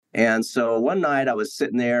And so one night I was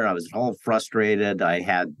sitting there, I was all frustrated. I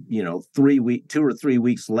had, 2 or 3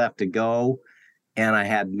 weeks left to go, and I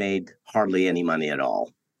had made hardly any money at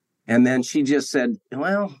all. And then she just said,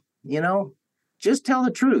 well, just tell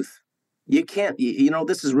the truth. You can't,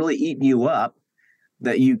 this is really eating you up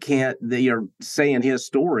that you're saying his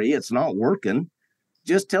story. It's not working.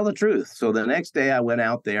 Just tell the truth. So the next day I went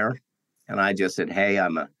out there and I just said, hey,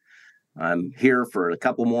 I'm here for a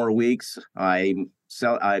couple more weeks.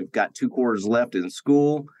 I've got 2 quarters left in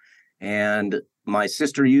school, and my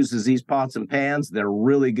sister uses these pots and pans. They're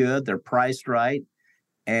really good. They're priced right.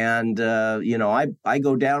 And, I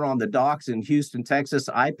go down on the docks in Houston, Texas.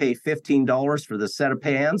 I pay $15 for the set of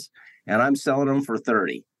pans, and I'm selling them for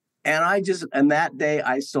 $30. And that day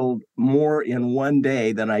I sold more in one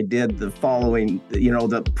day than I did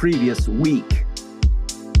the previous week.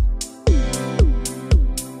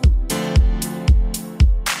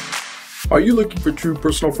 Are you looking for true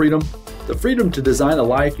personal freedom? The freedom to design a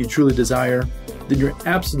life you truly desire? Then you're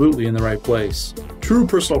absolutely in the right place. True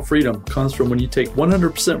personal freedom comes from when you take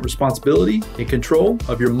 100% responsibility and control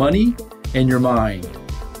of your money and your mind.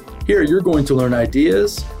 Here you're going to learn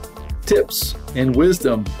ideas, tips, and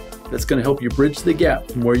wisdom that's going to help you bridge the gap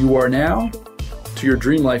from where you are now to your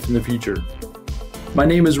dream life in the future. My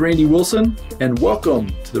name is Randy Wilson, and welcome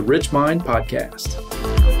to the Rich Mind Podcast.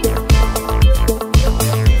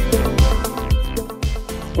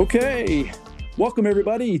 Okay, welcome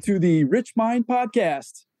everybody to the Rich Mind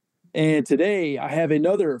Podcast. And today I have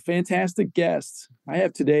another fantastic guest. I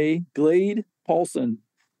have today Glade Poulsen.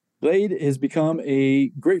 Glade has become a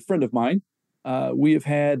great friend of mine. We have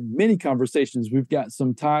had many conversations. We've got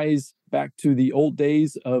some ties back to the old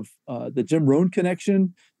days of the Jim Rohn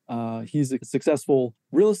connection. He's a successful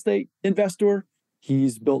real estate investor.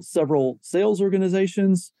 He's built several sales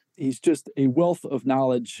organizations. He's just a wealth of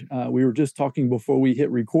knowledge. We were just talking before we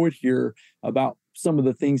hit record here about some of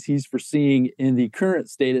the things he's foreseeing in the current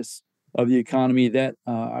status of the economy that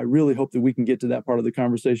I really hope that we can get to that part of the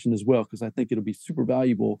conversation as well, because I think it'll be super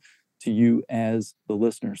valuable to you as the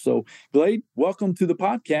listener. So, Glade, welcome to the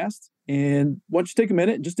podcast. And why don't you take a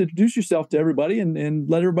minute and just introduce yourself to everybody and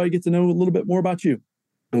let everybody get to know a little bit more about you.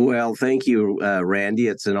 Well, thank you, Randy.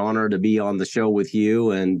 It's an honor to be on the show with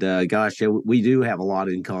you. And gosh, we do have a lot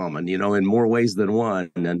in common, in more ways than one.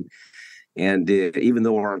 And even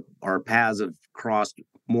though our paths have crossed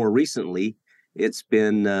more recently, it's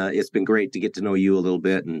been great to get to know you a little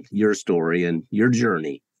bit and your story and your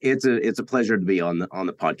journey. It's a pleasure to be on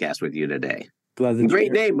the podcast with you today.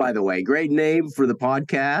 Great name, by the way. Great name for the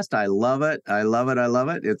podcast. I love it. I love it. I love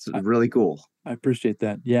it. It's really cool. I appreciate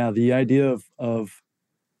that. Yeah, the idea of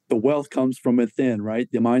the wealth comes from within, right?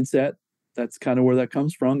 The mindset, that's kind of where that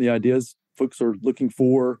comes from. The idea is folks are looking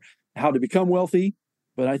for how to become wealthy,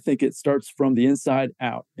 but I think it starts from the inside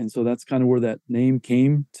out. And so that's kind of where that name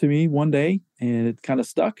came to me one day, and it kind of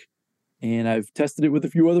stuck. And I've tested it with a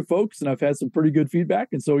few other folks, and I've had some pretty good feedback.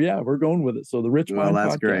 And so, yeah, we're going with it. So the Rich Mind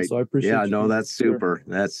that's Podcast. Great. So I appreciate it. Yeah, no, that's super.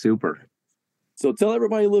 That's super. So tell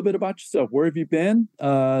everybody a little bit about yourself. Where have you been?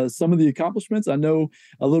 Some of the accomplishments. I know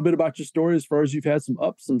a little bit about your story as far as you've had some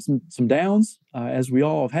ups and some downs, as we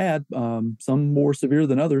all have had, some more severe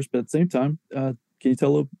than others. But at the same time, can you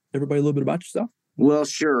tell everybody a little bit about yourself? Well,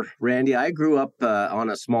 sure, Randy. I grew up on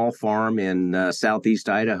a small farm in southeast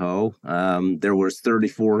Idaho. There was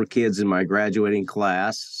 34 kids in my graduating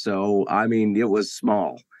class. So, it was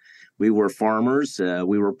small. We were farmers.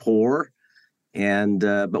 We were poor,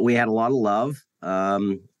 but we had a lot of love.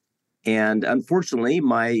 And unfortunately,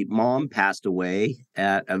 my mom passed away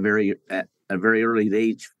at a very early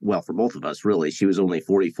age. Well, for both of us, really. She was only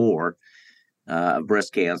 44,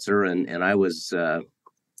 breast cancer, and I was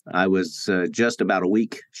just about a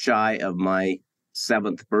week shy of my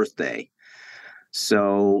 7th birthday.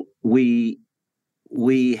 So we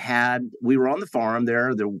were on the farm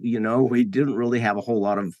there. We didn't really have a whole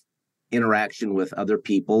lot of interaction with other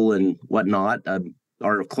people and whatnot.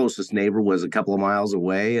 Our closest neighbor was a couple of miles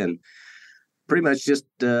away, and pretty much just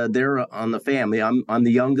there on the family. I'm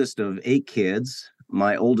the youngest of 8 kids.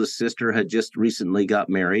 My oldest sister had just recently got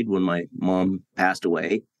married when my mom passed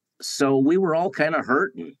away. So we were all kind of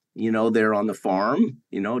hurting, there on the farm.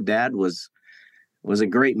 Dad was a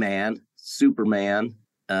great man, Superman.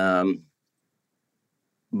 But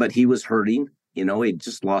he was hurting, he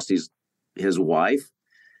just lost his wife.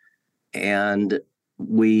 And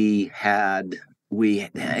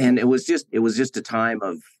and it was just a time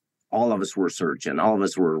of all of us were searching. All of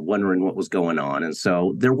us were wondering what was going on. And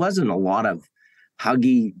so there wasn't a lot of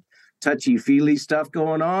huggy touchy-feely stuff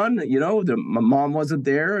going on. My mom wasn't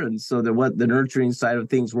there, and so the nurturing side of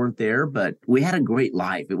things weren't there. But we had a great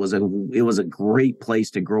life. It was a great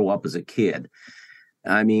place to grow up as a kid.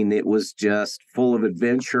 I mean, it was just full of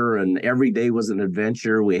adventure, and every day was an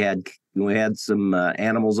adventure. We had some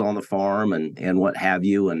animals on the farm and what have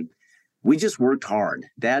you, and we just worked hard.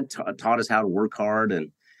 Dad taught us how to work hard,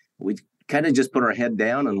 and we kind of just put our head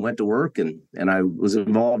down and went to work. And I was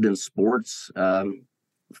involved in sports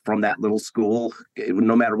from that little school.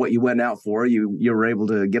 No matter what you went out for, you were able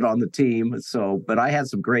to get on the team. So, but I had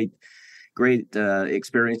some great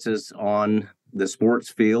experiences on the sports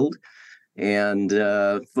field, and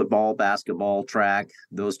football, basketball, track,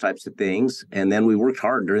 those types of things. And then we worked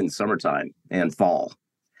hard during the summertime and fall.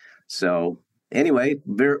 So anyway,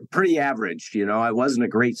 pretty average. I wasn't a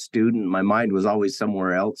great student. My mind was always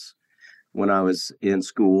somewhere else when I was in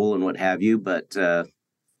school and what have you. But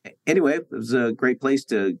anyway, it was a great place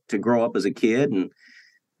to grow up as a kid.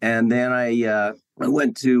 And then I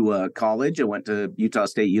went to college. I went to Utah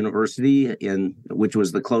State University, which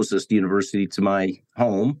was the closest university to my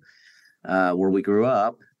home, where we grew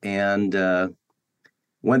up, and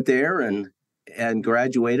went there and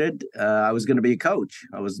graduated. I was going to be a coach.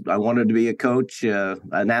 I wanted to be a coach,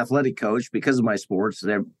 an athletic coach, because of my sports.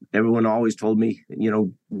 Everyone always told me,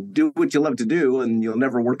 do what you love to do, and you'll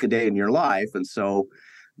never work a day in your life. And so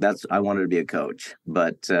I wanted to be a coach.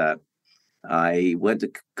 But I went to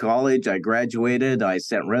college. I graduated. I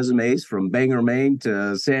sent resumes from Bangor, Maine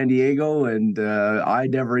to San Diego, and I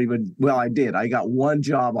did. I got one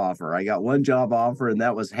job offer. And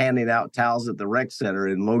that was handing out towels at the rec center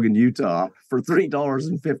in Logan, Utah for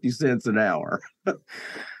 $3.50 an hour.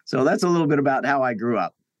 So that's a little bit about how I grew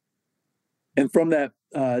up. And from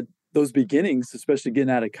those beginnings, especially getting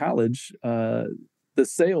out of college, the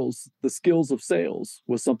skills of sales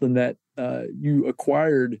was something that you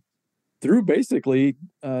acquired through basically,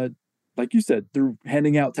 like you said, through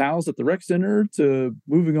handing out towels at the rec center to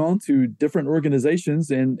moving on to different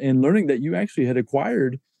organizations and learning that you actually had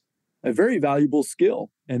acquired a very valuable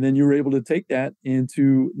skill. And then you were able to take that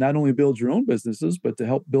into not only build your own businesses, but to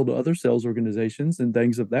help build other sales organizations and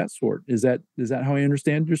things of that sort. Is that how I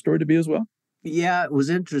understand your story to be as well? Yeah, it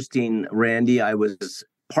was interesting, Randy. I was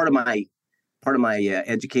part of my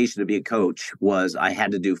education to be a coach was I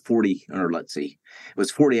had to do 40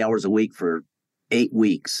 hours a week for 8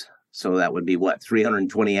 weeks. So that would be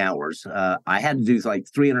 320 hours. I had to do like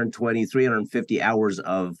 350 hours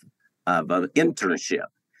of an internship.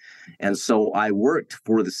 And so I worked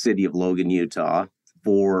for the city of Logan, Utah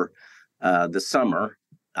for the summer.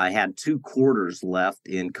 I had 2 quarters left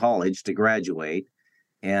in college to graduate.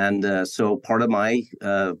 And so part of my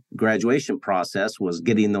graduation process was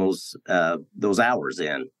getting those hours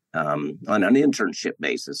in on an internship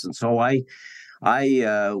basis. And so I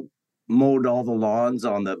mowed all the lawns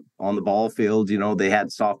on the ball field. They had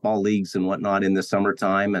softball leagues and whatnot in the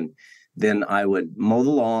summertime, and then I would mow the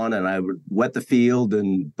lawn and I would wet the field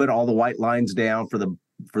and put all the white lines down for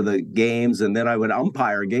the games, and then I would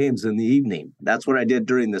umpire games in the evening. That's what I did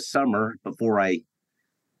during the summer before I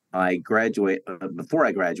graduated.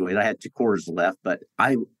 I had 2 quarters left, but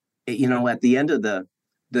at the end of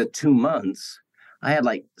the 2 months, I had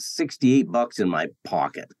like $68 in my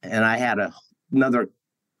pocket, and I had another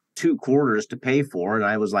 2 quarters to pay for. And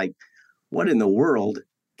I was like, what in the world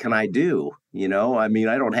can I do? I mean,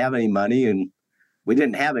 I don't have any money, and we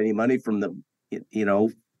didn't have any money from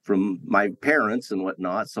from my parents and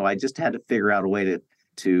whatnot. So I just had to figure out a way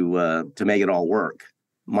to make it all work.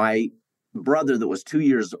 My brother, that was 2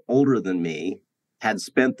 years older than me, had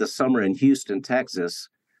spent the summer in Houston, Texas,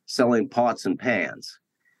 selling pots and pans.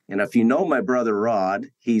 And if you know my brother Rod,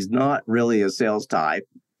 he's not really a sales type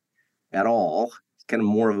at all. He's kind of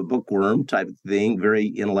more of a bookworm type of thing, very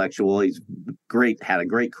intellectual. He's had a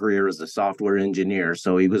great career as a software engineer.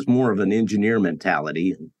 So he was more of an engineer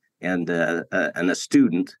mentality and a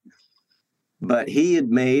student. But he had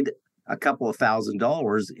made a couple of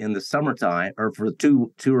 $1,000s in the summertime, or for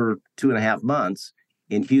two or 2.5 months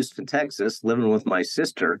in Houston, Texas, living with my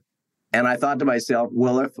sister. And I thought to myself,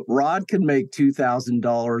 well, if Rod can make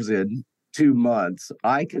 $2,000 in 2 months,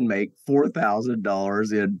 I can make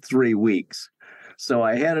 $4,000 in 3 weeks. So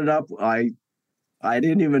I headed up. I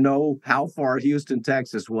didn't even know how far Houston,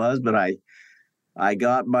 Texas was, but I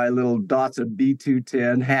got my little Datsun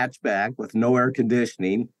B210 hatchback with no air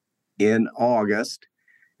conditioning in August,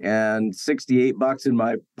 and $68 in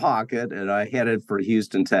my pocket, and I headed for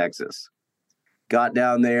Houston, Texas. Got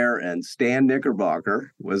down there, and Stan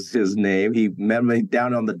Knickerbocker was his name. He met me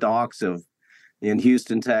down on the docks in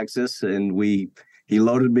Houston, Texas, and he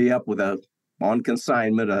loaded me up with a on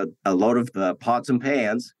consignment, a load of pots and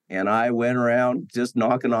pans. And I went around just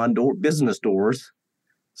knocking on business doors,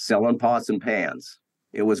 selling pots and pans.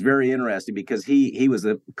 It was very interesting because he was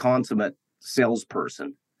a consummate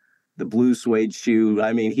salesperson. The blue suede shoe,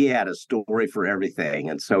 I mean, he had a story for everything.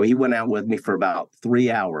 And so he went out with me for about 3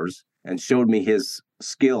 hours and showed me his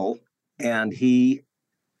skill. And he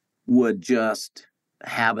would just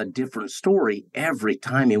have a different story every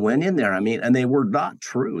time he went in there. I mean, and they were not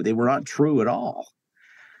true. They were not true at all.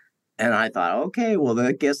 And I thought, okay, well,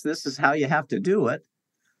 I guess this is how you have to do it.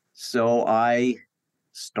 So I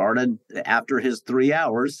started, after his 3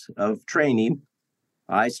 hours of training,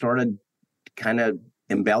 I started kind of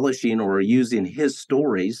embellishing or using his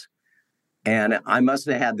stories. And I must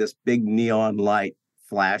have had this big neon light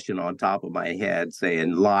flashing on top of my head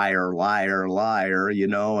saying, liar, liar, liar,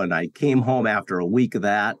 and I came home after a week of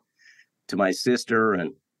that to my sister,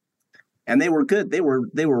 and they were good. They were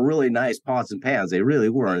really nice pots and pans. They really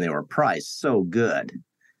were, and they were priced so good.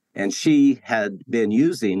 And she had been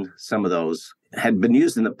using some of those, had been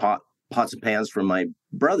using the pots and pans from my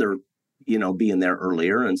brother, being there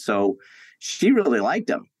earlier. And so she really liked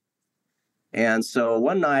them. And so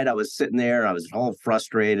one night I was sitting there, I was all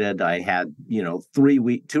frustrated. I had, 2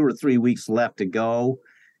 or 3 weeks left to go,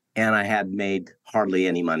 and I had made hardly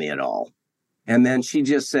any money at all. And then she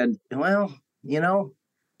just said, well,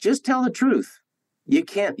 just tell the truth. You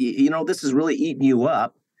can't, this is really eating you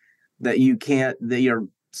up that you're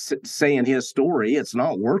saying his story. It's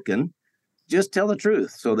not working. Just tell the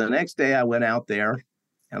truth. So the next day I went out there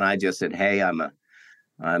and I just said, hey,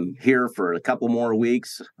 I'm here for a couple more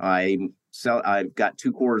weeks. I've got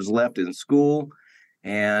 2 quarters left in school,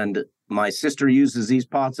 and my sister uses these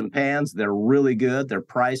pots and pans. They're really good. They're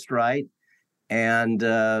priced right. And,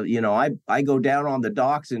 I go down on the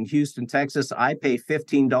docks in Houston, Texas. I pay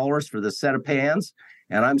 $15 for the set of pans,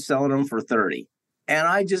 and I'm selling them for $30.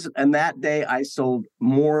 And that day I sold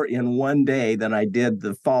more in one day than I did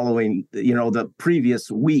the following, the previous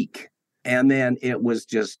week. And then it was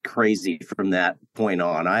just crazy from that point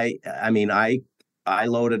on. I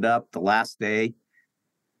loaded up the last day.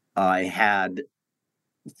 I had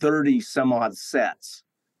 30 some odd sets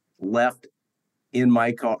left in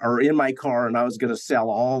my car, and I was going to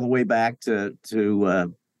sell all the way back to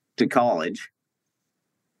college.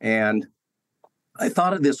 And I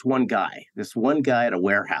thought of this one guy at a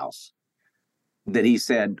warehouse that he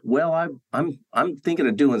said, well, I'm thinking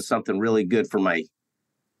of doing something really good for my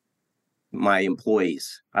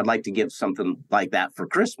employees. I'd like to give something like that for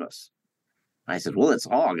Christmas. I said, well, it's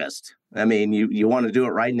August. I mean, you want to do it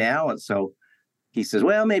right now? And so he says,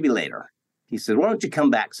 well, maybe later. He said, why don't you come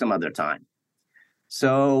back some other time?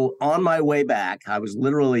 So on my way back, I was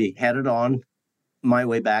literally headed on my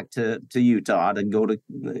way back to Utah to go to,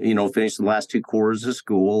 finish the last 2 quarters of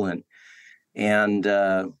school. And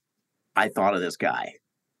I thought of this guy.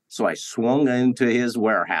 So I swung into his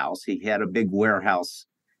warehouse. He had a big warehouse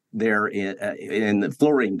there in the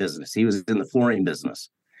flooring business. He was in the flooring business.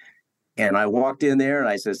 And I walked in there and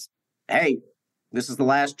I says, hey, this is the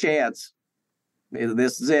last chance.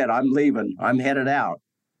 This is it. I'm leaving. I'm headed out.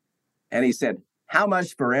 And he said, how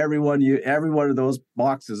much for every one of those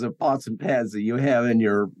boxes of pots and pans that you have in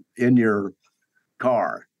your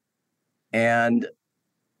car? And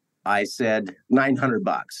I said, $900.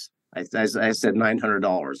 I said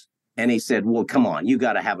 $900. And he said, well, come on, you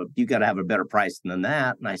got to have a better price than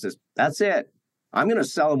that. And I says, that's it. I'm going to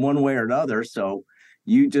sell them one way or another. So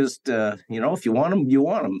you just, if you want them, you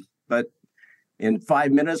want them. But in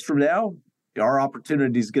 5 minutes from now, our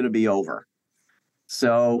opportunity is going to be over.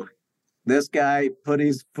 So this guy put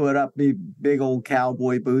his foot up, the big old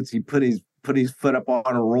cowboy boots. He put his foot up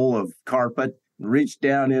on a roll of carpet, reached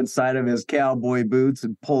down inside of his cowboy boots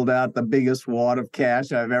and pulled out the biggest wad of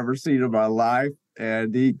cash I've ever seen in my life.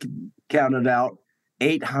 And he counted out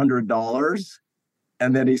 $800.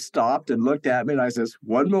 And then he stopped and looked at me and I says,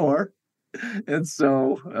 one more. And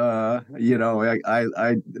so, I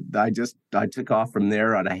took off from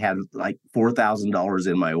there, and I had like $4,000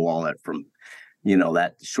 in my wallet from,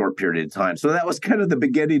 that short period of time. So that was kind of the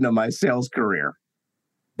beginning of my sales career.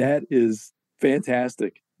 That is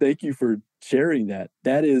fantastic. Thank you for sharing that.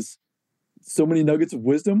 That is so many nuggets of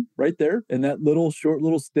wisdom right there. And that short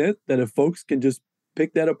little stint that if folks can just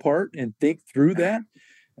pick that apart and think through that,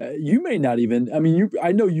 you may not even,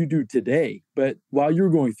 I know you do today, but while you were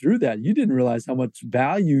going through that, you didn't realize how much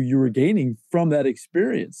value you were gaining from that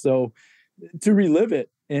experience. So to relive it,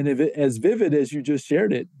 and if it as vivid as you just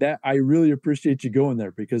shared it, that I really appreciate you going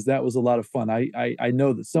there, because that was a lot of fun. I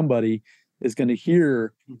know that somebody is going to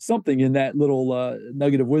hear something in that little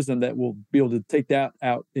nugget of wisdom that will be able to take that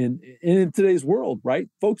out in today's world, right?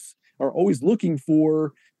 Folks are always looking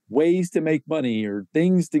for ways to make money or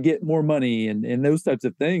things to get more money and those types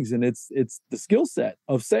of things. And it's the skill set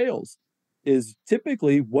of sales is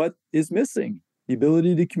typically what is missing. The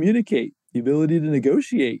ability to communicate, the ability to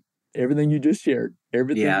negotiate, everything you just shared,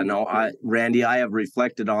 everything. Yeah, no, Randy, I have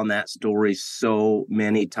reflected on that story so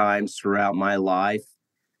many times throughout my life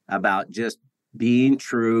about just being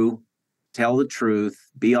true, tell the truth,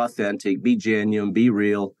 be authentic, be genuine, be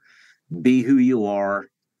real, be who you are,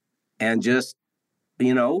 and just,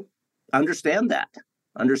 understand that.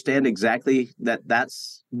 Understand exactly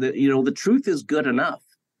that's the truth is good enough.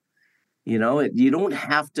 You don't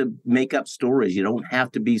have to make up stories. You don't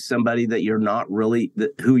have to be somebody that you're not really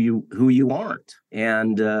who you aren't.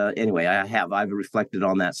 And anyway, I've reflected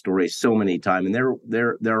on that story so many times, and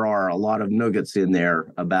there are a lot of nuggets in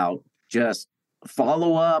there about just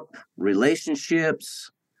follow up, relationships,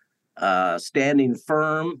 standing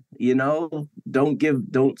firm.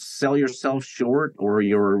 Don't sell yourself short, or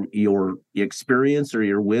your experience, or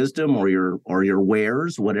your wisdom, or your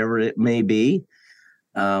wares, whatever it may be.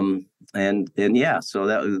 And yeah, so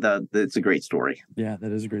that's a great story. Yeah,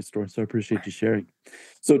 that is a great story. So I appreciate you sharing.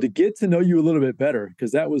 So to get to know you a little bit better,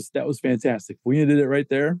 because that was fantastic. If we ended it right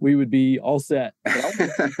there, we would be all set. But I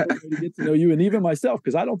want to get to know you, and even myself,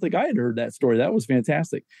 because I don't think I had heard that story. That was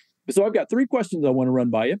fantastic. So I've got 3 questions I want to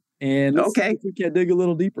run by you, and let's see if we can dig a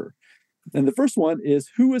little deeper. And the first one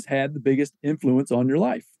is, who has had the biggest influence on your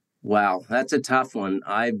life? Wow, that's a tough one.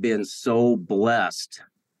 I've been so blessed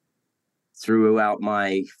throughout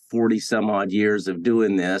my 40 some odd years of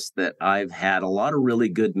doing this that I've had a lot of really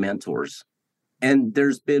good mentors. And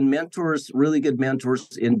there's been really good mentors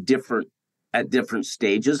at different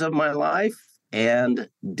stages of my life and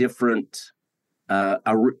different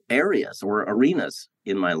areas or arenas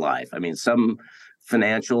in my life. I mean, some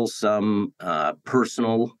financial, some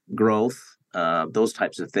personal growth, those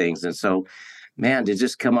types of things. And so, man, to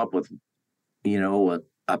just come up with,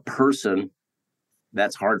 a person,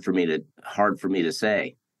 that's hard for me to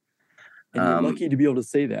say. And you're lucky to be able to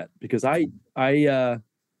say that, because I'm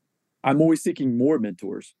always seeking more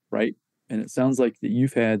mentors, right? And it sounds like that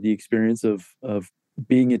you've had the experience of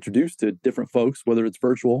being introduced to different folks, whether it's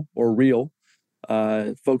virtual or real,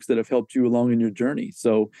 folks that have helped you along in your journey.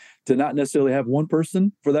 So to not necessarily have one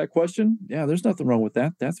person for that question, yeah, there's nothing wrong with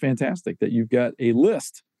that. That's fantastic that you've got a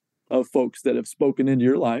list of folks that have spoken into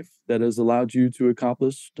your life that has allowed you to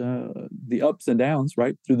accomplish the ups and downs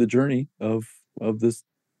right through the journey of this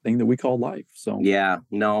thing that we call life. So yeah,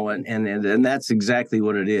 no, and that's exactly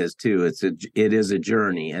what it is too. It is a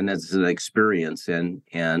journey, and it's an experience, and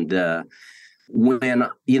when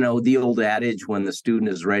the old adage, when the student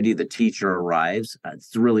is ready, the teacher arrives.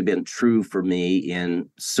 It's really been true for me in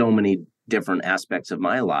so many different aspects of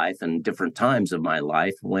my life and different times of my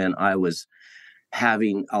life. When I was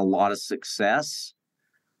having a lot of success,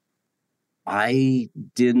 I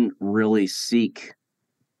didn't really seek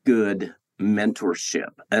good mentorship,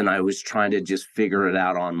 and I was trying to just figure it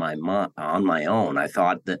out on my own. I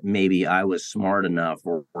thought that maybe I was smart enough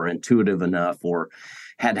or intuitive enough or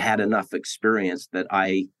had enough experience that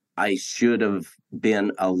I should have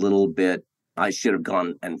been I should have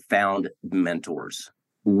gone and found mentors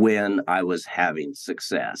when I was having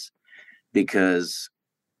success, because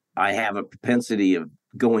I have a propensity of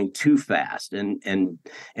going too fast and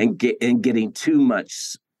getting too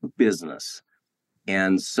much business.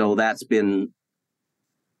 And so that's been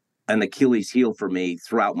an Achilles heel for me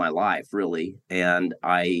throughout my life, really. And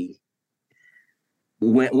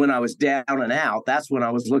when I was down and out, that's when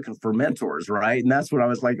I was looking for mentors, right? And that's when I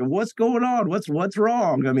was like, what's going on? What's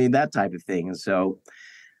wrong? I mean, that type of thing. And so,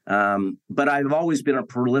 but I've always been a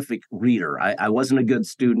prolific reader. I wasn't a good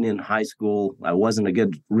student in high school. I wasn't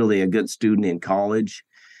really a good student in college.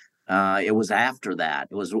 It was after that.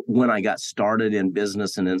 It was when I got started in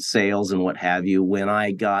business and in sales and what have you, when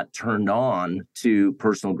I got turned on to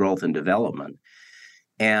personal growth and development.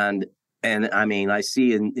 And I mean, I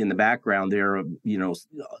see in the background there,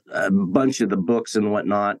 a bunch of the books and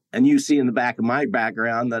whatnot. And you see in the back of my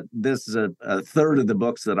background that this is a third of the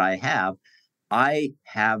books that I have. I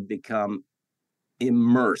have become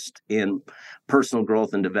immersed in personal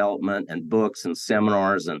growth and development and books and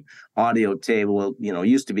seminars and audio tape. Well, it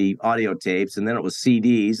used to be audio tapes, and then it was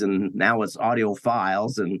CDs, and now it's audio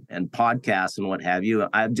files and podcasts and what have you.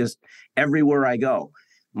 I've just, everywhere I go,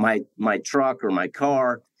 my truck or my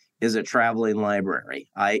car is a traveling library.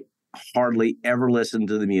 I hardly ever listen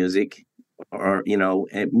to the music or,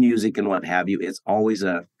 music and what have you. It's always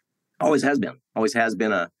has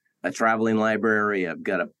been a traveling library. I've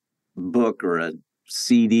got a book or a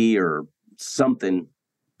CD or something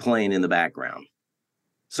playing in the background.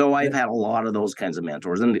 So I've had a lot of those kinds of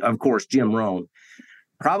mentors. And of course, Jim Rohn,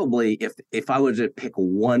 probably if I was to pick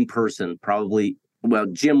one person, probably, well,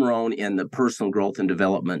 Jim Rohn in the personal growth and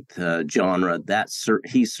development genre,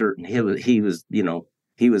 he was,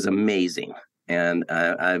 he was amazing. And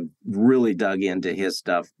I've really dug into his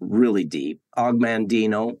stuff really deep. Og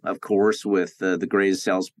Mandino, of course, with the greatest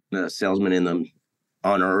salesman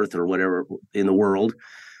on earth or whatever in the world.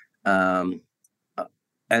 And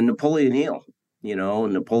Napoleon Hill,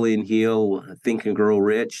 Napoleon Hill, Think and Grow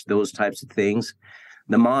Rich, those types of things.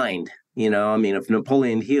 The mind, I mean, if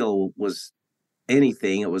Napoleon Hill was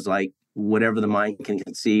anything, it was like whatever the mind can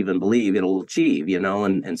conceive and believe, it'll achieve,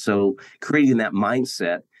 and so creating that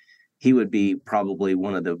mindset, he would be probably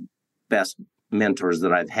one of the best mentors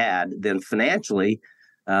that I've had. Then financially,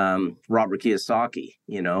 Robert Kiyosaki,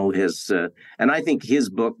 and I think his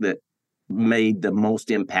book that made the most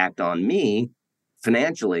impact on me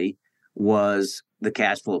financially was The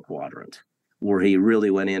Cash Flow Quadrant, where he really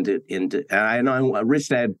went into. And I know Rich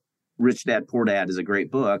Dad Poor Dad is a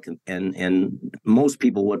great book, and most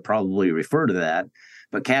people would probably refer to that.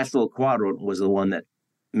 But Cash Flow Quadrant was the one that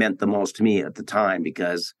meant the most to me at the time,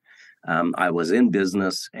 because I was in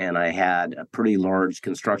business and I had a pretty large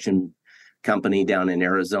construction company down in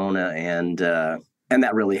Arizona, and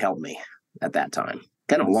that really helped me at that time.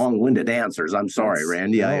 Kind of long-winded answers. I'm sorry,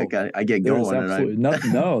 Randy. No, I get going. Absolutely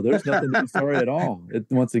nothing. No, there's nothing to be sorry at all.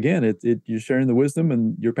 Once again, you're sharing the wisdom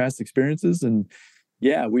and your past experiences, and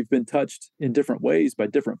yeah, we've been touched in different ways by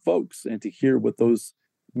different folks, and to hear what those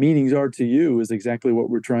meanings are to you is exactly what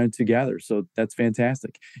we're trying to gather. So that's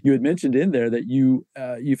fantastic. You had mentioned in there that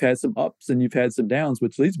you've had some ups and you've had some downs,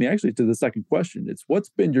 which leads me actually to the second question. It's, what's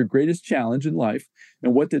been your greatest challenge in life,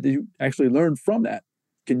 and what did you actually learn from that?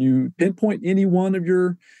 Can you pinpoint any one of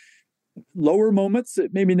your lower moments,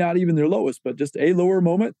 maybe not even their lowest, but just a lower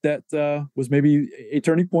moment that was maybe a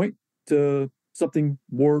turning point to something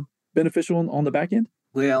more beneficial on the back end?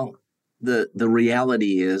 Well, the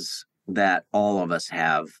reality is that all of us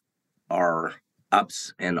have our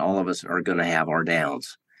ups and all of us are going to have our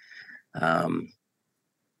downs. And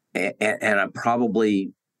I'm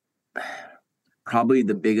probably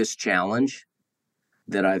the biggest challenge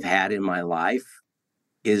that I've had in my life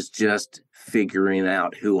is just figuring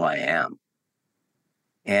out who I am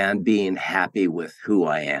and being happy with who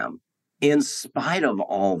I am, in spite of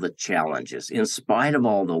all the challenges, in spite of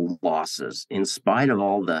all the losses, in spite of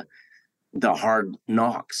all the hard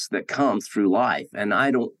knocks that come through life. And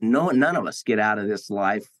I don't know, none of us get out of this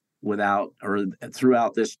life without, or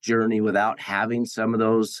throughout this journey, without having some of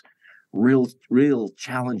those real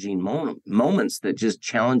challenging moments that just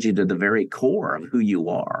challenge you to the very core of who you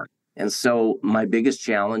are. And so my biggest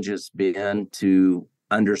challenge has been to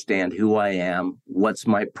understand who I am, what's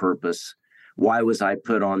my purpose, why was I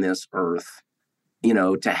put on this earth,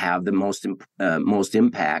 to have the most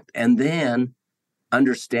impact, and then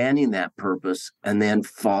understanding that purpose and then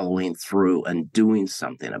following through and doing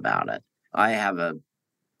something about it. I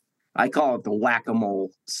call it the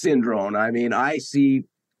whack-a-mole syndrome. I mean, I see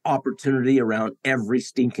opportunity around every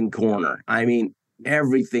stinking corner. I mean,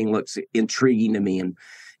 everything looks intriguing to me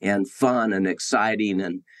and fun and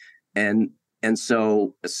exciting. And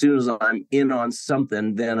so as soon as I'm in on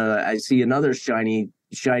something, then I see another shiny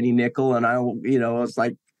nickel, and it's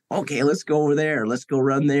like, okay, let's go over there. Let's go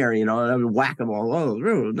run there. Whack them all.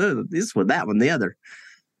 Oh, this one, that one, the other.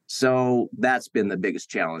 So that's been the biggest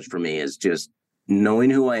challenge for me, is just knowing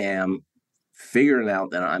who I am, figuring out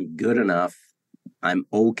that I'm good enough, I'm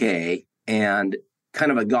okay, and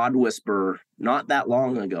kind of a God whisperer not that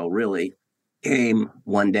long ago, really, came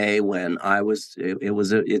one day when it's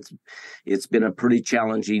been a pretty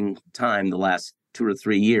challenging time the last 2 or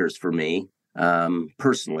 3 years for me,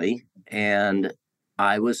 personally. And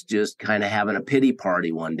I was just kind of having a pity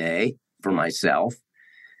party one day for myself.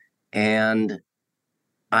 And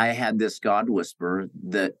I had this God whisper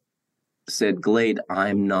that said, Glade,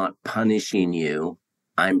 I'm not punishing you.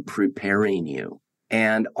 I'm preparing you.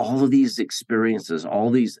 And all of these experiences,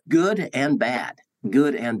 all these good and bad,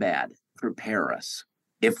 prepare us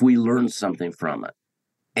if we learn something from it.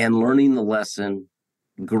 And learning the lesson,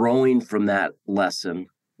 growing from that lesson,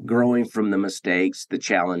 growing from the mistakes, the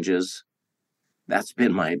challenges, that's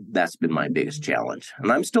been my biggest challenge.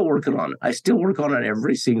 And I'm still working on it. I still work on it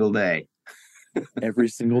every single day. Every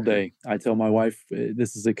single day. I tell my wife,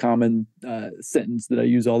 this is a common sentence that I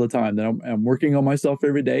use all the time, that I'm working on myself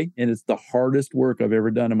every day, and it's the hardest work I've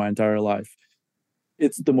ever done in my entire life.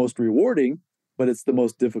 It's the most rewarding, but it's the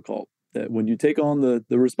most difficult. That when you take on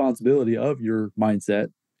the responsibility of your mindset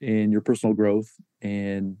and your personal growth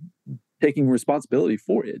and taking responsibility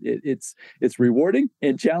for it. It's rewarding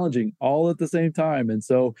and challenging all at the same time. And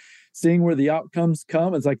so seeing where the outcomes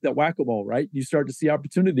come, it's like that whack-a-mole, right? You start to see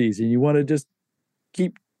opportunities and you want to just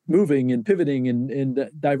keep moving and pivoting and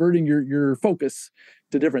diverting your focus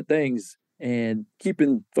to different things and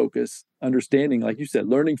keeping focus, understanding, like you said,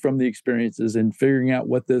 learning from the experiences and figuring out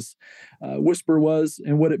what this whisper was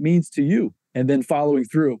and what it means to you, and then following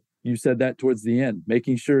through. You said that towards the end,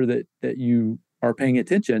 making sure that you are paying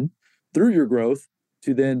attention through your growth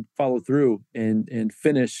to then follow through and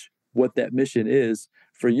finish what that mission is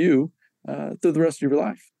for you through the rest of your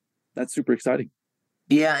life. That's super exciting.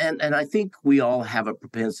 Yeah, and I think we all have a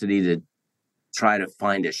propensity to try to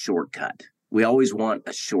find a shortcut. We always want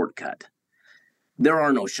a shortcut. There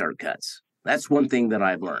are no shortcuts. That's one thing that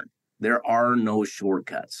I've learned. There are no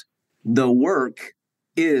shortcuts. The work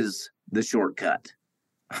is the shortcut.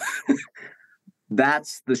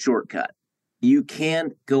 That's the shortcut. You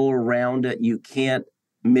can't go around it. You can't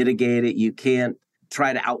mitigate it. You can't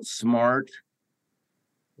try to outsmart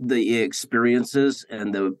the experiences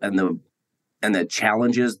and the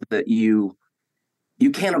challenges that you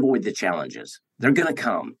can't avoid the challenges. They're going to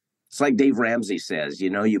come. It's like Dave Ramsey says,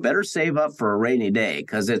 you better save up for a rainy day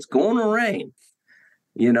because it's going to rain,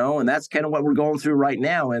 and that's kind of what we're going through right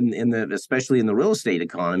now. And especially in the real estate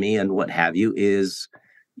economy and what have you is,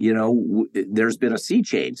 there's been a sea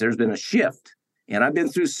change. There's been a shift. And I've been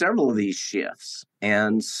through several of these shifts.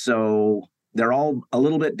 And so they're all a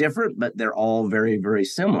little bit different, but they're all very, very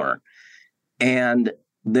similar. And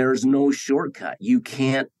there's no shortcut. You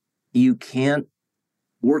can't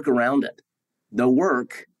work around it. The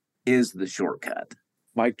work is the shortcut.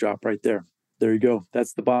 Mic drop right there. There you go.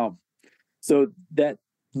 That's the bomb. So that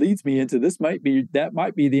leads me into that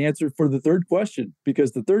might be the answer for the third question,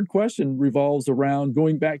 because the third question revolves around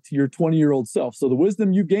going back to your 20-year-old self. So the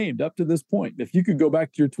wisdom you gained up to this point, if you could go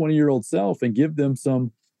back to your 20-year-old self and give him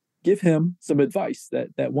some advice,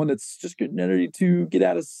 that one that's just getting ready to get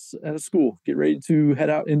out of school, get ready to head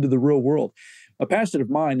out into the real world. A passion of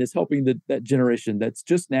mine is helping that generation that's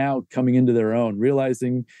just now coming into their own,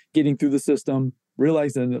 realizing, getting through the system,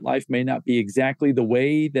 realizing that life may not be exactly the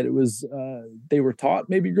way that it was they were taught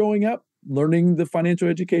maybe growing up, learning the financial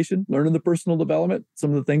education, learning the personal development, some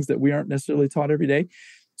of the things that we aren't necessarily taught every day.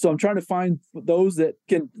 So I'm trying to find those that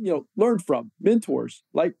can, learn from mentors.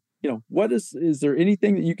 Like, is there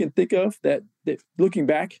anything that you can think of that looking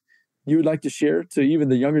back, you would like to share to even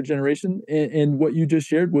the younger generation? And what you just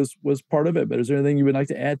shared was part of it, but is there anything you would like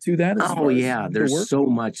to add to that? Oh yeah, there's so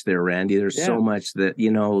much there, Randy. There's so much that,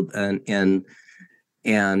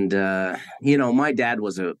 and my dad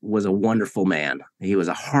was a wonderful man. He was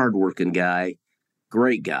a hardworking guy,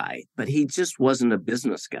 great guy, but he just wasn't a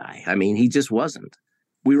business guy. I mean, he just wasn't.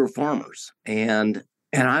 We were farmers, and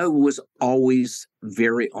I was always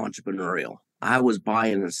very entrepreneurial. I was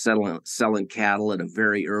buying and selling cattle at a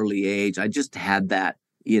very early age. I just had that,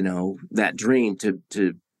 that dream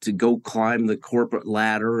to go climb the corporate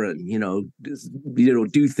ladder and,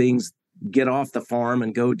 do things, get off the farm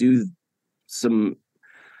and go do some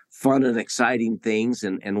fun and exciting things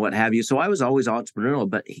and what have you. So I was always entrepreneurial,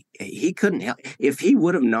 but he couldn't help. If he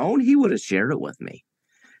would have known, he would have shared it with me.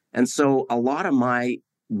 And so a lot of my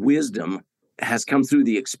wisdom has come through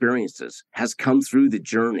the experiences, has come through the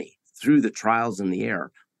journey, through the trials and the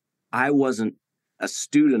error. I wasn't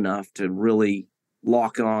astute enough to really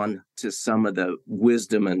lock on to some of the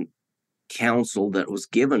wisdom and counsel that was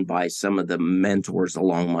given by some of the mentors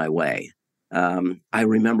along my way. I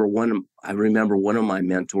remember one of my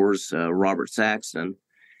mentors, Robert Saxton.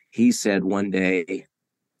 He said one day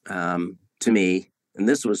to me, and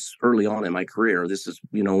this was early on in my career. This is,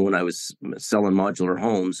 when I was selling modular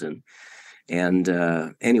homes, and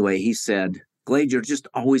anyway, he said, "Glade, you're just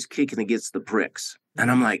always kicking against the pricks."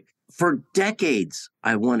 And I'm like, for decades,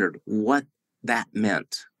 I wondered what that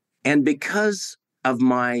meant. And because of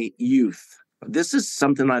my youth, this is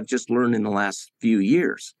something I've just learned in the last few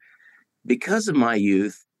years. Because of my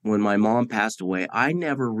youth, when my mom passed away, I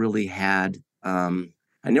never really had,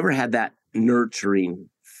 that nurturing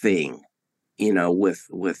thing,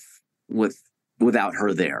 without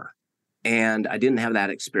her there. And I didn't have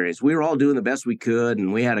that experience. We were all doing the best we could,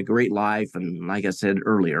 and we had a great life. And like I said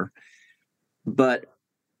earlier, but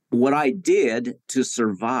what I did to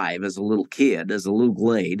survive as a little kid, as a little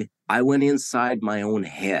Glade, I went inside my own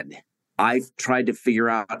head. I tried to figure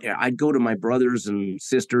out, I'd go to my brothers and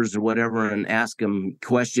sisters or whatever and ask them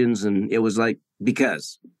questions. And it was like,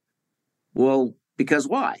 because why?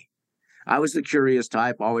 I was the curious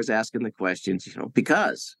type, always asking the questions,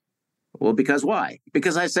 because. Well, because why?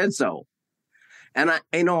 Because I said so. And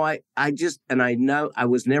I know I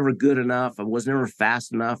was never good enough. I was never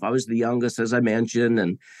fast enough. I was the youngest, as I mentioned,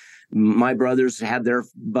 and my brothers had their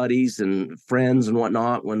buddies and friends and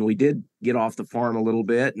whatnot when we did get off the farm a little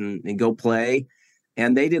bit and go play.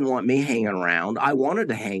 And they didn't want me hanging around. I wanted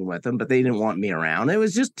to hang with them, but they didn't want me around. It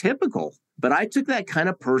was just typical. But I took that kind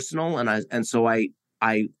of personal, and so I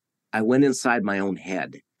went inside my own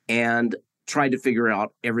head and tried to figure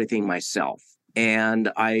out everything myself.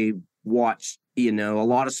 And I watched, a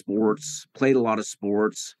lot of sports, played a lot of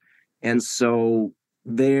sports. And so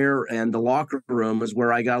there and the locker room is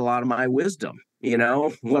where I got a lot of my wisdom,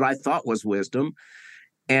 what I thought was wisdom.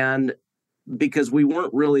 And because we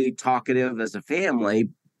weren't really talkative as a family,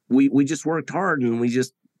 we just worked hard and we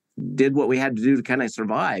just did what we had to do to kind of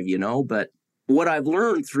survive, But what I've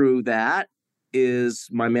learned through that is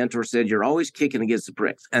my mentor said, you're always kicking against the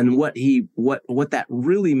pricks. And what that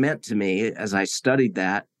really meant to me as I studied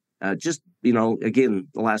that, again,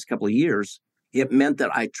 the last couple of years, it meant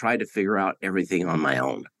that I tried to figure out everything on my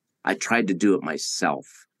own. I tried to do it myself.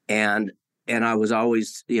 And I was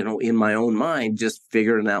always, in my own mind, just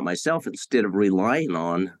figuring it out myself instead of relying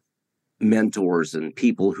on mentors and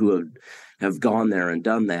people who have gone there and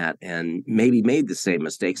done that and maybe made the same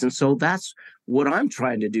mistakes. And so that's what I'm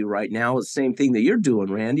trying to do right now, is the same thing that you're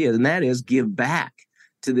doing, Randy, and that is give back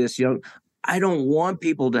to this young. I don't want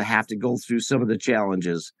people to have to go through some of the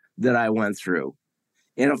challenges that I went through.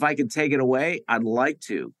 And if I could take it away, I'd like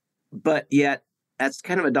to. But yet, that's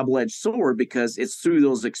kind of a double-edged sword, because it's through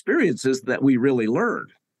those experiences that we really learn.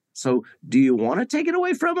 So do you want to take it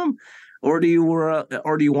away from them, or do you want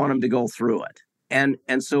them to go through it? And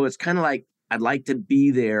so it's kind of like, I'd like to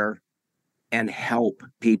be there and help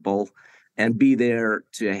people and be there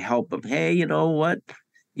to help them. Hey, you know what?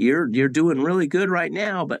 You're doing really good right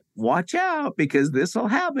now, but watch out, because this will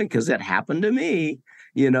happen, because it happened to me.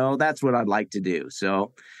 That's what I'd like to do.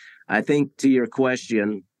 So I think, to your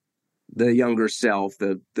question, the younger self,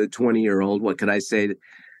 the 20-year-old, what could I say?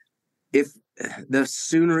 If the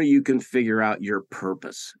sooner you can figure out your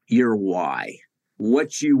purpose, your why,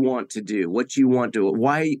 what you want to do, what's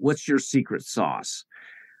your secret sauce?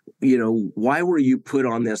 Why were you put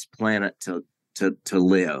on this planet to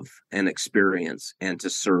live and experience and to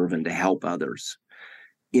serve and to help others?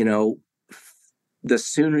 The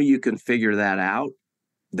sooner you can figure that out,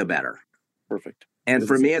 the better. Perfect. And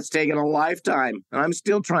for me, it's taken a lifetime, and I'm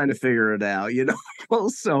still trying to figure it out,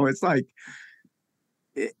 So it's like,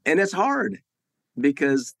 and it's hard,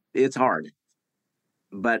 because it's hard.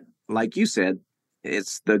 But like you said,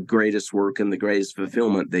 it's the greatest work and the greatest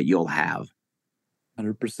fulfillment that you'll have.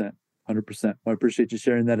 100%. 100%. Well, I appreciate you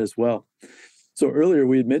sharing that as well. So earlier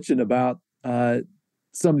we had mentioned about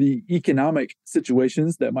some of the economic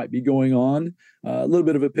situations that might be going on. A little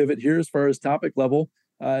bit of a pivot here as far as topic level.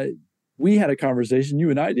 We had a conversation,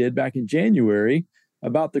 you and I did, back in January,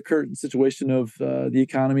 about the current situation of the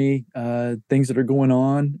economy, things that are going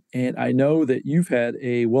on. And I know that you've had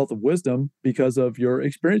a wealth of wisdom because of your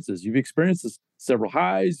experiences. You've experienced several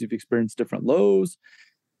highs, you've experienced different lows.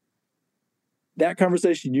 That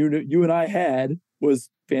conversation you and I had was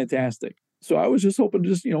fantastic. So I was just hoping to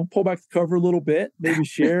just, pull back the cover a little bit, maybe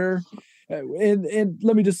share. And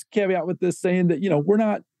let me just caveat with this, saying that, we're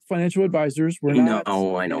not financial advisors. We're not.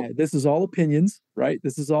 No, I know. This is all opinions, right?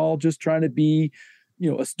 This is all just trying to be,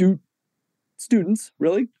 astute students,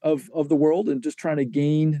 really, of the world, and just trying to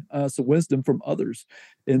gain some wisdom from others.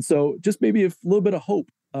 And so just maybe a little bit of hope,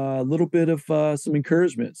 a little bit of some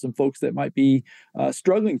encouragement, some folks that might be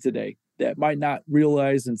struggling today, that might not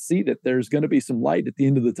realize and see that there's going to be some light at the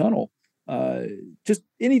end of the tunnel. Just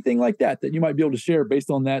anything like that you might be able to share based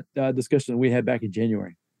on that discussion we had back in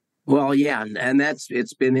January. Well, yeah, and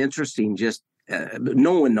it's been interesting. Just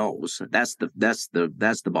no one knows. That's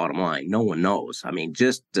the bottom line. No one knows. I mean,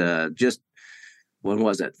 just when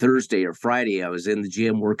was it? Thursday or Friday? I was in the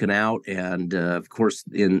gym working out, and of course,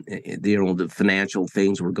 in the financial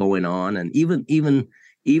things were going on, and even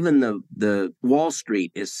the Wall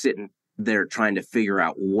Street is sitting there trying to figure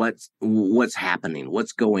out what's happening,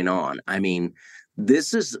 what's going on. I mean,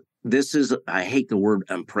 this is, I hate the word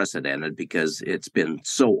unprecedented, because it's been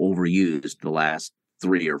so overused the last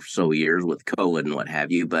 3 or so years with COVID and what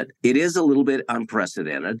have you, but it is a little bit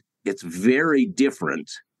unprecedented. It's very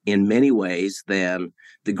different in many ways than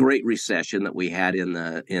the Great Recession that we had in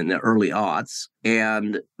the early aughts,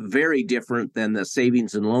 and very different than the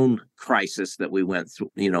savings and loan crisis that we went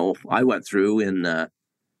through. I went through in the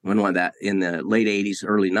late 80s,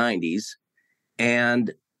 early 90s,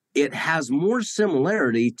 and it has more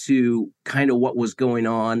similarity to kind of what was going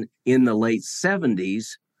on in the late 70s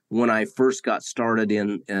when I first got started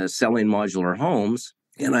in selling modular homes.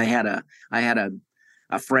 And I had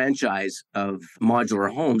a franchise of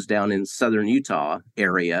modular homes down in southern Utah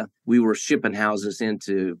area. We were shipping houses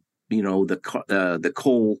into, the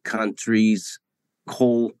coal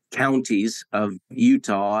counties of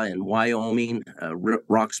Utah and Wyoming,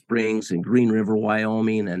 Rock Springs and Green River,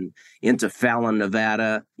 Wyoming, and into Fallon,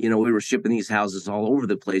 Nevada. We were shipping these houses all over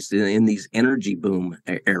the place in these energy boom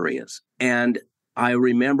areas. And I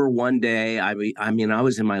remember one day, I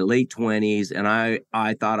was in my late 20s, and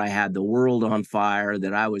I thought I had the world on fire,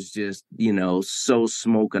 that I was just, so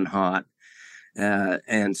smoking hot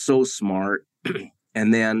and so smart.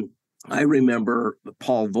 And then I remember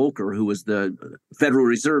Paul Volcker, who was the Federal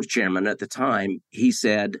Reserve chairman at the time. He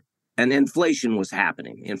said, and inflation was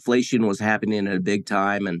happening. Inflation was happening at a big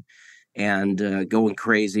time and going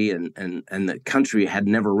crazy, and the country had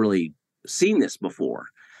never really seen this before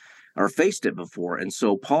or faced it before. And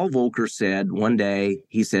so Paul Volcker said one day,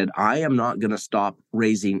 he said, I am not going to stop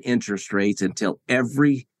raising interest rates until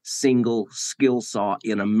every single skill saw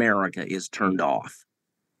in America is turned off.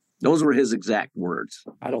 Those were his exact words.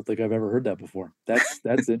 I don't think I've ever heard that before.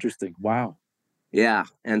 That's interesting. Wow. Yeah.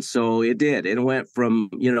 And so it did. It went from,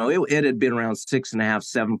 it had been around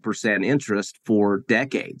 6.5%, 7% interest for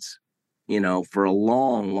decades, for a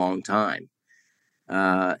long, long time.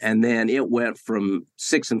 And then it went from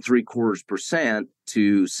 6.75%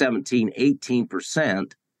 to 17,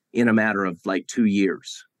 18% in a matter of like 2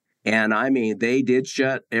 years. And I mean, they did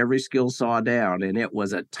shut every skill saw down, and it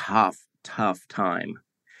was a tough, tough time.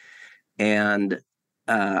 And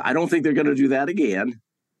I don't think they're going to do that again,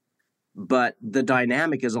 but the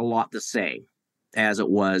dynamic is a lot the same as it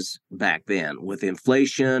was back then with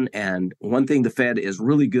inflation. And one thing the Fed is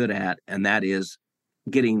really good at, and that is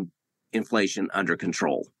getting inflation under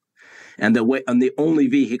control. And the only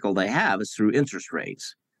vehicle they have is through interest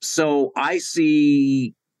rates. So I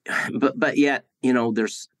see, but yet,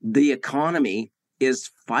 there's the economy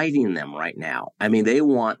is fighting them right now. I mean, they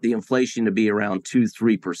want the inflation to be around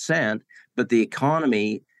 2-3%, but the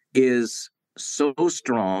economy is so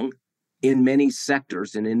strong in many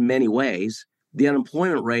sectors and in many ways. The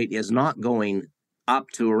unemployment rate is not going up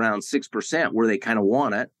to around 6% where they kind of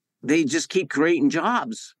want it. They just keep creating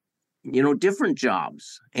jobs, different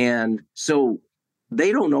jobs. And so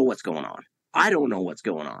they don't know what's going on. I don't know what's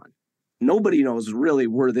going on. Nobody knows really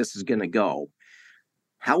where this is going to go.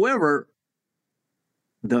 However,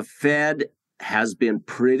 the Fed has been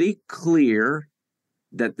pretty clear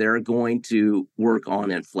that they're going to work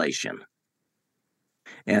on inflation.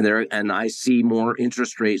 And I see more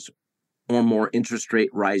interest rates or more interest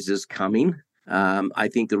rate rises coming. I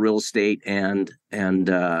think the real estate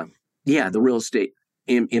the real estate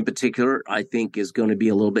in particular, I think is going to be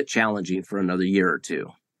a little bit challenging for another year or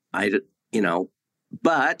two.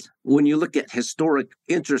 But when you look at historic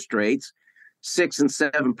interest rates, 6 and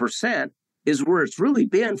 7% is where it's really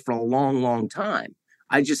been for a long, long time.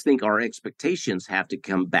 I just think our expectations have to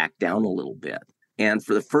come back down a little bit. And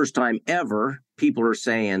for the first time ever, people are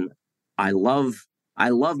saying, I love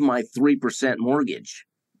my 3% mortgage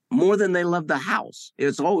more than they love the house.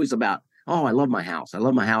 It's always about, oh, I love my house. I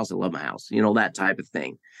love my house. I love my house. That type of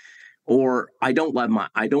thing. Or I don't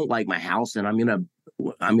like my house, and I'm going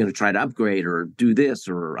to try to upgrade or do this,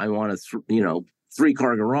 or I want a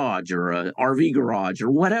 3-car garage or a RV garage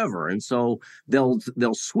or whatever. And so they'll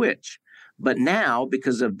switch. But now,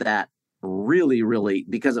 because of that, really,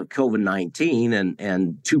 because of COVID-19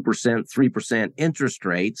 and 2%, 3% interest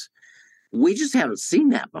rates, we just haven't seen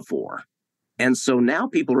that before. And so now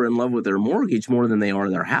people are in love with their mortgage more than they are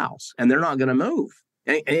their house, and they're not going to move,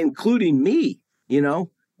 including me.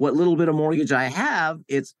 What little bit of mortgage I have,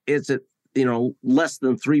 it's at, less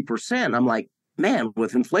than 3%. I'm like, man,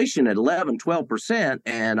 with inflation at 11, 12%,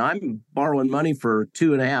 and I'm borrowing money for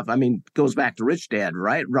 2.5%. I mean, goes back to Rich Dad,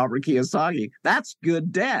 right? Robert Kiyosaki. That's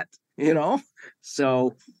good debt,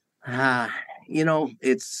 So,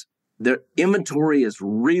 it's the inventory is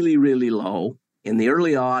really, really low. In the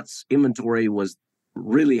early aughts, inventory was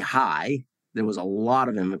really high. There was a lot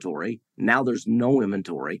of inventory. Now there's no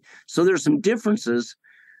inventory. So there's some differences,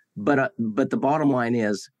 but the bottom line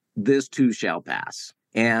is this too shall pass.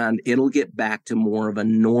 And it'll get back to more of a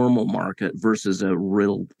normal market versus a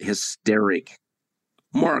real hysteric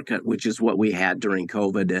market, which is what we had during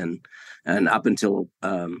COVID and up until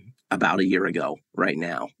about a year ago right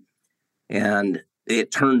now. And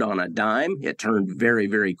it turned on a dime. It turned very,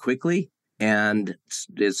 very quickly. And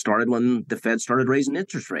it started when the Fed started raising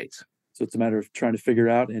interest rates. So it's a matter of trying to figure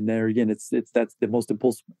out. And there again, that's the most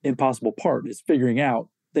impossible part, is figuring out,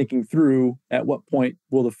 thinking through at what point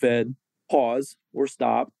will the Fed pause or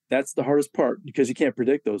stop, that's the hardest part because you can't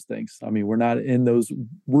predict those things. I mean, we're not in those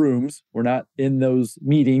rooms, we're not in those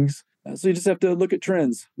meetings. So you just have to look at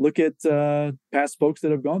trends, look at past folks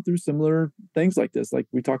that have gone through similar things like this, like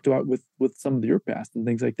we talked about with some of your past and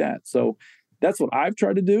things like that. So that's what I've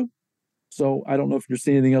tried to do. So I don't know if you're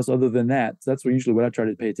seeing anything else other than that. So that's usually what I try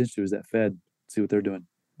to pay attention to is that Fed, see what they're doing.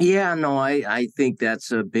 Yeah, no, I think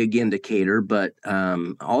that's a big indicator, but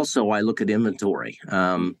also I look at inventory.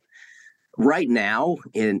 Right now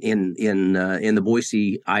in the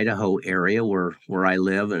Boise, Idaho area where I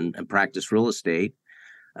live and practice real estate,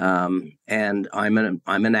 and I'm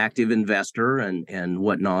an active investor and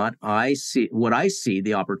whatnot. I see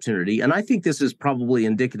the opportunity, and I think this is probably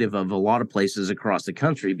indicative of a lot of places across the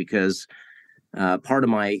country because part of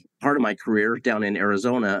my career down in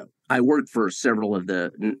Arizona, I worked for several of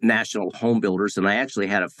the national home builders, and I actually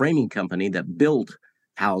had a framing company that built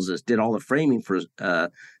houses, did all the framing for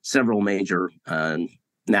several major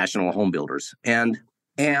national home builders, and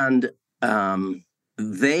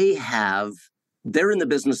they have they're in the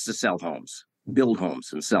business to sell homes, build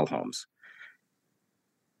homes, and sell homes,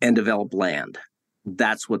 and develop land.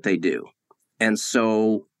 That's what they do, and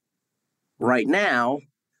so right now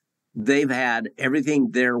they've had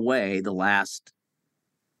everything their way the last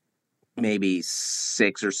maybe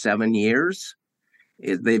 6 or 7 years.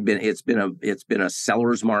 It's been a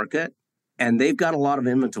seller's market, and they've got a lot of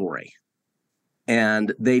inventory,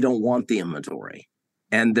 and they don't want the inventory.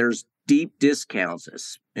 And there's deep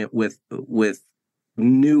discounts with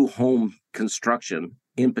new home construction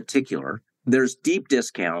in particular. There's deep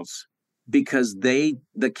discounts because the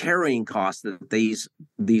carrying costs that these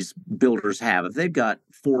builders have, if they've got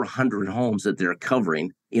 400 homes that they're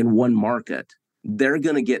covering in one market, they're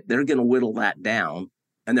going to whittle that down,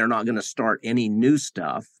 and they're not going to start any new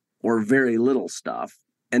stuff or very little stuff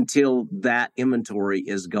until that inventory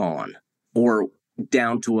is gone or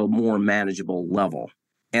down to a more manageable level.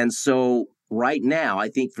 And so right now, I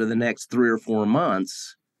think for the next 3 or 4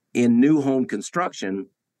 months in new home construction,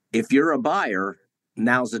 if you're a buyer,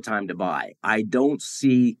 now's the time to buy. I don't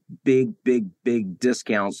see big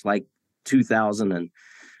discounts like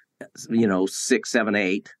 2006, 7,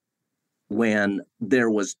 8, when there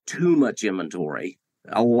was too much inventory,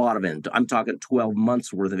 a lot of it. I'm talking 12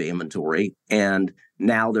 months worth of inventory, and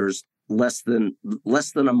now there's less than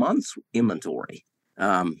a month's inventory,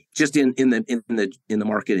 just in the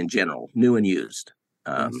market in general, new and used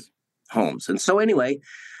homes. And so anyway,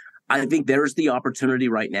 I think there's the opportunity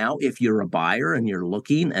right now. If you're a buyer and you're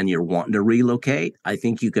looking and you're wanting to relocate, I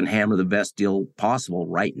think you can hammer the best deal possible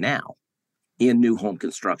right now in new home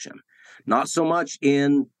construction. Not so much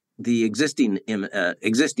in the existing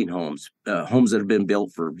homes, homes that have been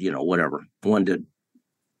built for, whatever, 1 to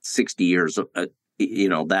 60 years,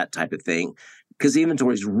 that type of thing, because the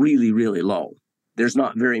inventory is really, really low. There's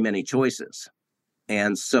not very many choices.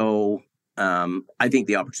 And so I think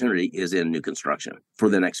the opportunity is in new construction for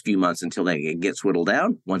the next few months until it gets whittled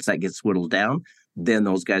down. Once that gets whittled down, then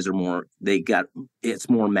those guys are it's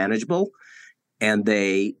more manageable. And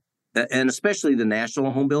especially the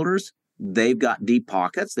national home builders, they've got deep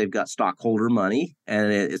pockets. They've got stockholder money,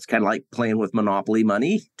 and it's kind of like playing with monopoly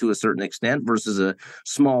money to a certain extent versus a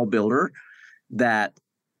small builder that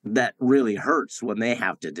really hurts when they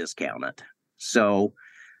have to discount it. So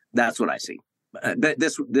that's what I see.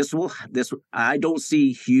 I don't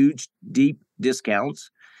see huge, deep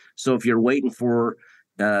discounts. So if you're waiting for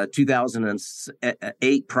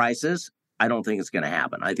 2008 prices, I don't think it's going to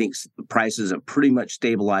happen. I think prices have pretty much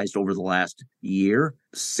stabilized over the last year.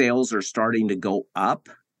 Sales are starting to go up.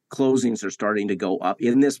 Closings are starting to go up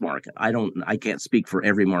in this market. I can't speak for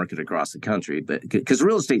every market across the country, but because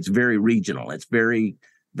real estate's very regional. It's very,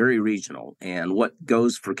 very regional. And what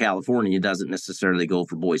goes for California doesn't necessarily go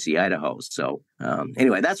for Boise, Idaho. So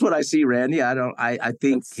anyway, that's what I see, Randy. I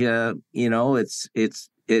think, it's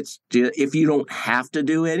if you don't have to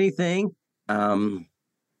do anything,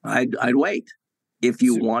 I'd wait. If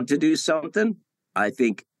you want to do something, I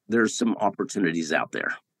think there's some opportunities out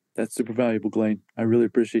there. That's super valuable, Glade. I really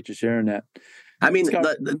appreciate you sharing that. I mean,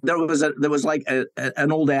 there was like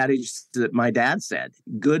an old adage that my dad said: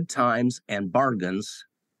 "Good times and bargains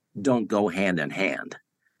don't go hand in hand."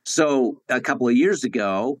 So a couple of years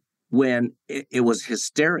ago, when it was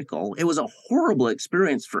hysterical, it was a horrible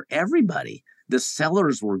experience for everybody. The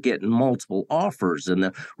sellers were getting multiple offers, and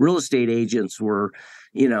the real estate agents were,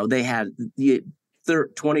 they had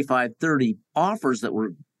 25, 30 offers that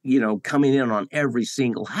were, coming in on every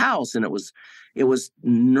single house. And it was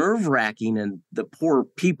nerve-wracking. And the poor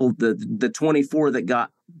people, the 24 that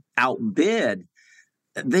got outbid,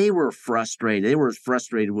 they were frustrated. They were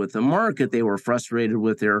frustrated with the market. They were frustrated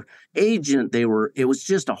with their agent. It was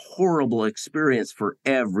just a horrible experience for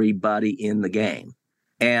everybody in the game.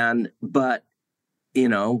 But,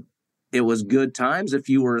 it was good times if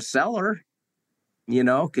you were a seller,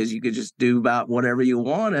 because you could just do about whatever you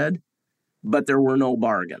wanted, but there were no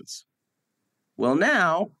bargains. Well,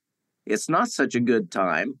 now it's not such a good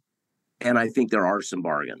time. And I think there are some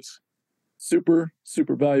bargains. Super,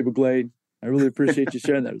 super valuable, Glade. I really appreciate you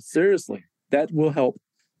sharing that. Seriously, that will help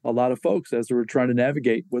a lot of folks as we're trying to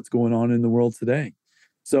navigate what's going on in the world today.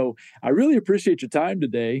 So I really appreciate your time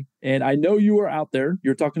today. And I know you are out there.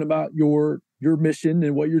 You're talking about your mission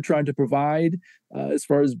and what you're trying to provide as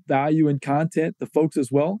far as value and content to folks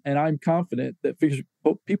as well. And I'm confident that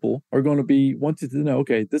people are going to be wanting to know,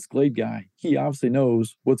 okay, this Glade guy, he obviously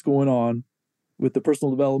knows what's going on with the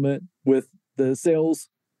personal development, with the sales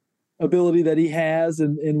ability that he has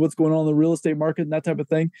and what's going on in the real estate market and that type of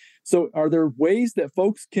thing. So are there ways that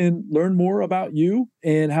folks can learn more about you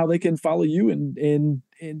and how they can follow you and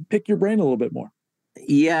pick your brain a little bit more?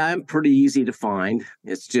 Yeah, I'm pretty easy to find.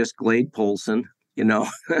 It's just Glade Poulsen,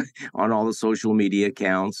 on all the social media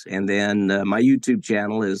accounts. And then my YouTube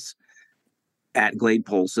channel is at Glade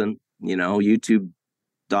Poulsen,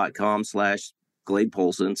 youtube.com/Glade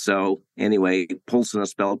Poulsen. So anyway, Poulsen is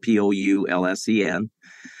spelled Poulsen.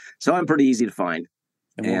 So I'm pretty easy to find.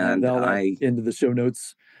 And we'll have that into the show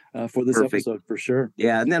notes for this episode for sure.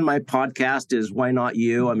 Yeah. And then my podcast is Why Not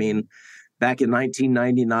You? I mean, back in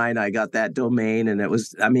 1999, I got that domain and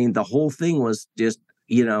the whole thing was just,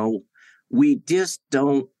 we just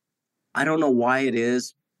I don't know why it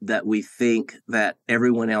is that we think that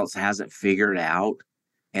everyone else has it figured out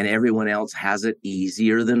and everyone else has it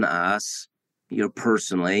easier than us,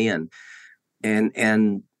 personally.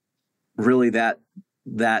 And really that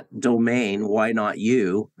domain, Why Not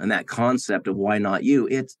You, and that concept of why not you,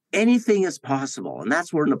 it's anything is possible. And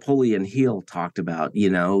that's where Napoleon Hill talked about,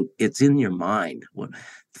 it's in your mind.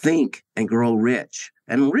 Think and grow rich.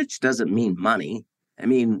 And rich doesn't mean money. I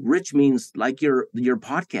mean, rich means like your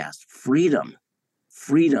podcast, freedom,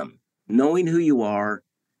 knowing who you are,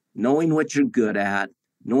 knowing what you're good at,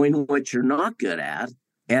 knowing what you're not good at,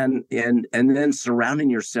 and then surrounding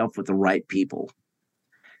yourself with the right people.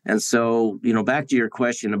 And so, back to your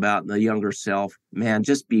question about the younger self, man,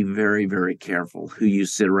 just be very, very careful who you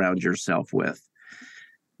sit around yourself with.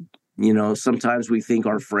 Sometimes we think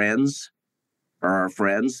our friends are our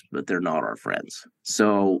friends, but they're not our friends.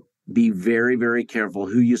 So be very, very careful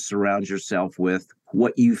who you surround yourself with,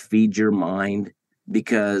 what you feed your mind,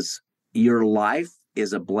 because your life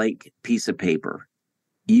is a blank piece of paper.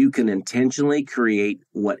 You can intentionally create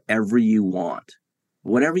whatever you want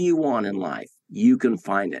in life. You can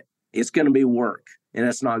find it. It's going to be work and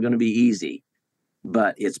it's not going to be easy,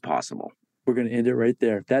 but it's possible. We're going to end it right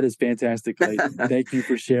there. That is fantastic. Thank you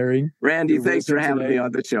for sharing. Randy, thanks for having me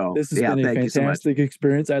on the show. This has been a fantastic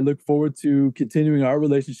experience. I look forward to continuing our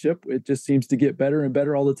relationship. It just seems to get better and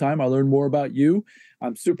better all the time. I learn more about you.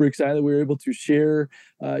 I'm super excited we were able to share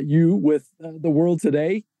you with the world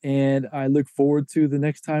today. And I look forward to the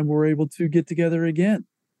next time we're able to get together again.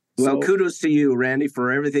 Well, kudos to you, Randy,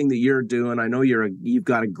 for everything that you're doing. I know you've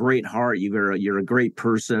got a great heart. You're a great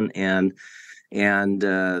person, and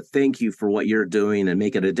thank you for what you're doing and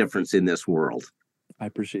making a difference in this world. I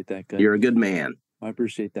appreciate that, guys. You're a good man. I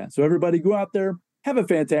appreciate that. So everybody, go out there, have a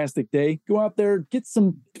fantastic day. Go out there,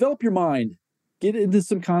 develop your mind, get into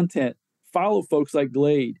some content, follow folks like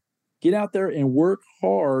Glade. Get out there and work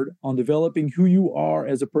hard on developing who you are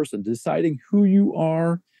as a person, deciding who you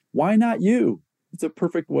are. Why not you? It's a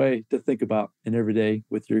perfect way to think about an everyday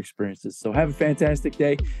with your experiences. So have a fantastic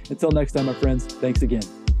day. Until next time, my friends, thanks again.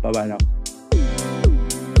 Bye-bye now.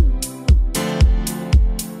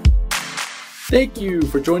 Thank you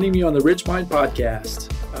for joining me on the Rich Mind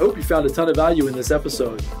Podcast. I hope you found a ton of value in this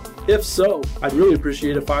episode. If so, I'd really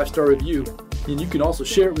appreciate a 5-star review. And you can also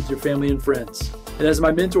share it with your family and friends. And as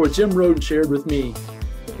my mentor Jim Roden shared with me,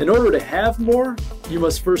 in order to have more, you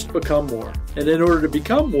must first become more. And in order to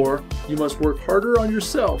become more, you must work harder on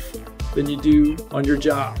yourself than you do on your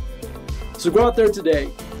job. So go out there today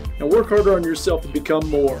and work harder on yourself to become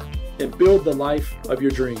more and build the life of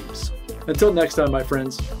your dreams. Until next time, my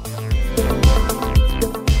friends.